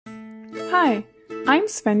Hi, I'm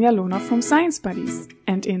Svenja Lohner from Science Buddies,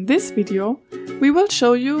 and in this video we will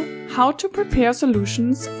show you how to prepare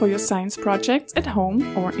solutions for your science projects at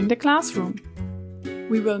home or in the classroom.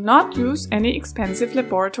 We will not use any expensive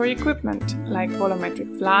laboratory equipment like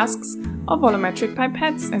volumetric flasks or volumetric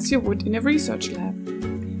pipettes as you would in a research lab.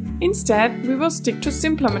 Instead, we will stick to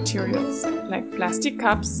simpler materials like plastic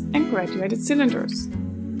cups and graduated cylinders.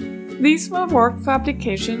 These will work for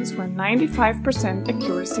applications where 95%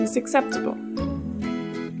 accuracy is acceptable.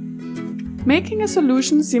 Making a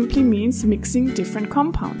solution simply means mixing different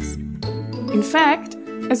compounds. In fact,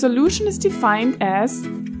 a solution is defined as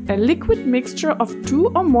a liquid mixture of two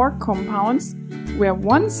or more compounds where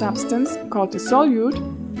one substance, called the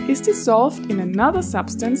solute, is dissolved in another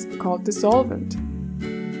substance called the solvent.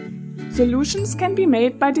 Solutions can be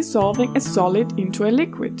made by dissolving a solid into a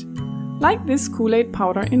liquid, like this Kool-Aid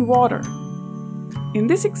powder in water. In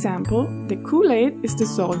this example, the Kool-Aid is the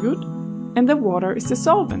solute and the water is the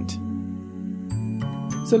solvent.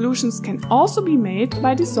 Solutions can also be made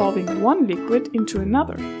by dissolving one liquid into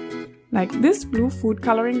another, like this blue food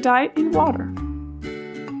coloring dye in water.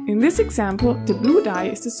 In this example, the blue dye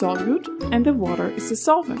is the solute and the water is the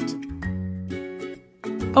solvent.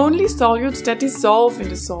 Only solutes that dissolve in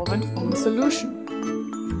the solvent form a solution.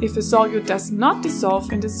 If a solute does not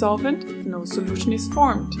dissolve in the solvent, no solution is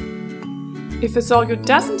formed. If a solute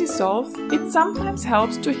doesn't dissolve, it sometimes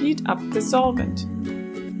helps to heat up the solvent.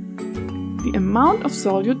 The amount of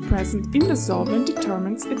solute present in the solvent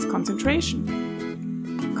determines its concentration.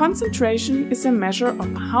 Concentration is a measure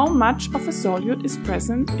of how much of a solute is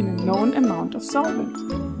present in a known amount of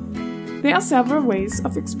solvent. There are several ways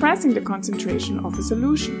of expressing the concentration of a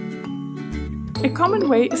solution. A common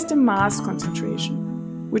way is the mass concentration,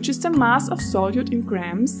 which is the mass of solute in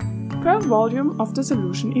grams per volume of the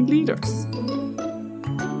solution in liters.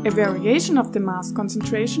 A variation of the mass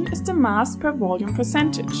concentration is the mass per volume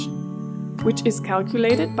percentage, which is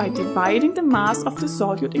calculated by dividing the mass of the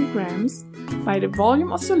solute in grams by the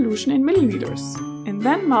volume of solution in milliliters and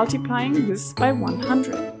then multiplying this by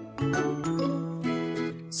 100.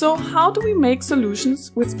 So how do we make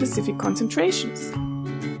solutions with specific concentrations?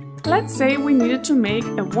 Let's say we needed to make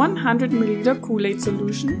a 100 ml Kool-Aid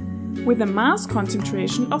solution with a mass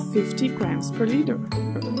concentration of 50 grams per liter.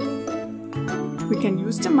 We can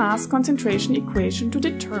use the mass concentration equation to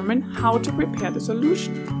determine how to prepare the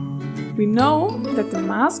solution. We know that the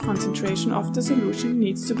mass concentration of the solution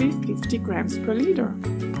needs to be 50 grams per liter.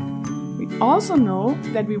 We also know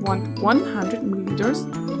that we want 100 milliliters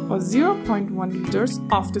or 0.1 liters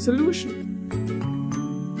of the solution.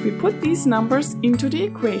 We put these numbers into the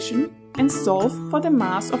equation and solve for the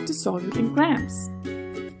mass of the solute in grams.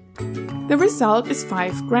 The result is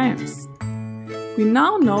 5 grams. We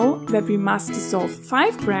now know that we must dissolve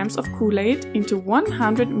 5 grams of Kool-Aid into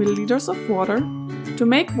 100 milliliters of water to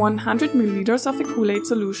make 100 milliliters of a Kool-Aid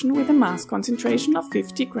solution with a mass concentration of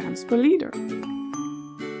 50 grams per liter.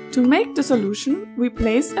 To make the solution, we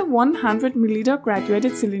place a 100 milliliter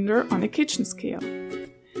graduated cylinder on a kitchen scale.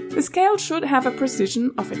 The scale should have a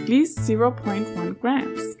precision of at least 0.1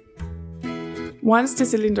 grams. Once the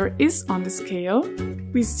cylinder is on the scale,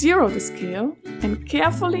 we zero the scale and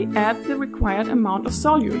carefully add the required amount of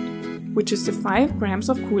solute, which is the 5 grams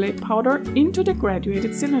of Kool-Aid powder, into the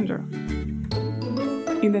graduated cylinder.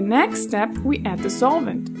 In the next step, we add the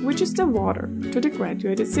solvent, which is the water, to the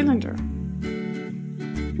graduated cylinder.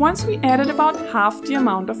 Once we added about half the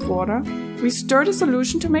amount of water, we stir the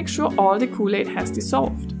solution to make sure all the Kool-Aid has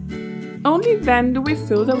dissolved. Only then do we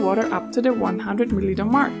fill the water up to the 100 milliliter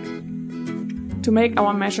mark. To make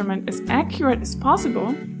our measurement as accurate as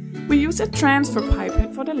possible, we use a transfer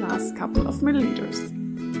pipette for the last couple of milliliters.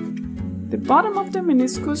 The bottom of the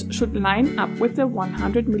meniscus should line up with the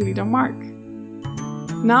 100 milliliter mark.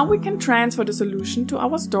 Now we can transfer the solution to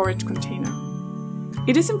our storage container.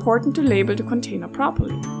 It is important to label the container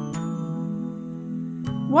properly.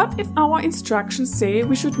 What if our instructions say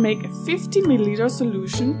we should make a 50 ml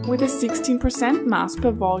solution with a 16% mass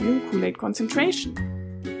per volume Kool-Aid concentration?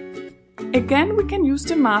 Again, we can use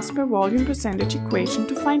the mass per volume percentage equation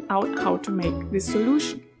to find out how to make this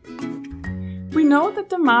solution. We know that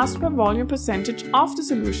the mass per volume percentage of the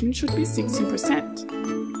solution should be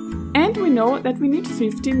 16%. And we know that we need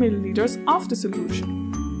 50 milliliters of the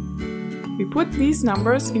solution. We put these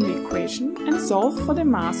numbers in the equation and solve for the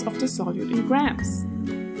mass of the solute in grams.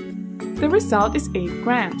 The result is 8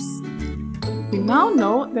 grams. We now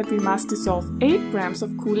know that we must dissolve 8 grams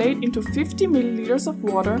of Kool-Aid into 50 milliliters of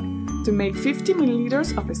water to make 50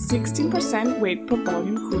 milliliters of a 16% weight per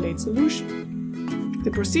volume Kool-Aid solution.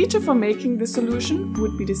 The procedure for making the solution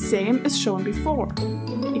would be the same as shown before,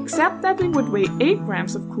 except that we would weigh 8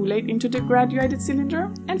 grams of Kool-Aid into the graduated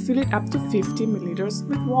cylinder and fill it up to 50 milliliters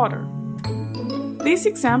with water. These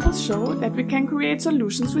examples show that we can create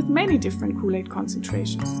solutions with many different Kool-Aid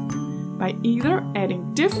concentrations by either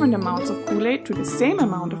adding different amounts of Kool-Aid to the same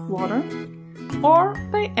amount of water, or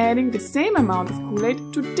by adding the same amount of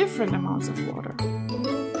Kool-Aid to different amounts of water.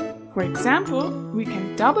 For example, we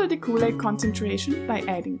can double the Kool-Aid concentration by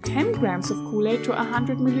adding 10 grams of Kool-Aid to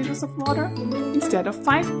 100 milliliters of water instead of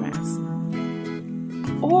 5 grams.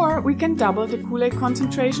 Or we can double the Kool-Aid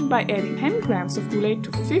concentration by adding 10 grams of Kool-Aid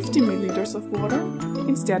to 50 milliliters of water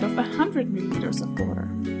instead of 100 milliliters of water.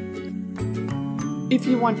 If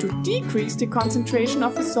you want to decrease the concentration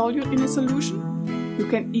of a solute in a solution, you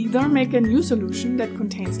can either make a new solution that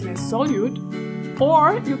contains less solute,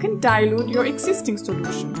 or you can dilute your existing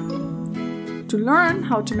solution. To learn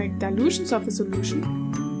how to make dilutions of a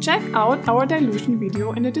solution, check out our dilution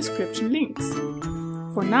video in the description links.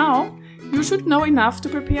 For now, you should know enough to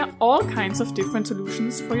prepare all kinds of different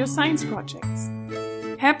solutions for your science projects.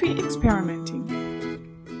 Happy experimenting!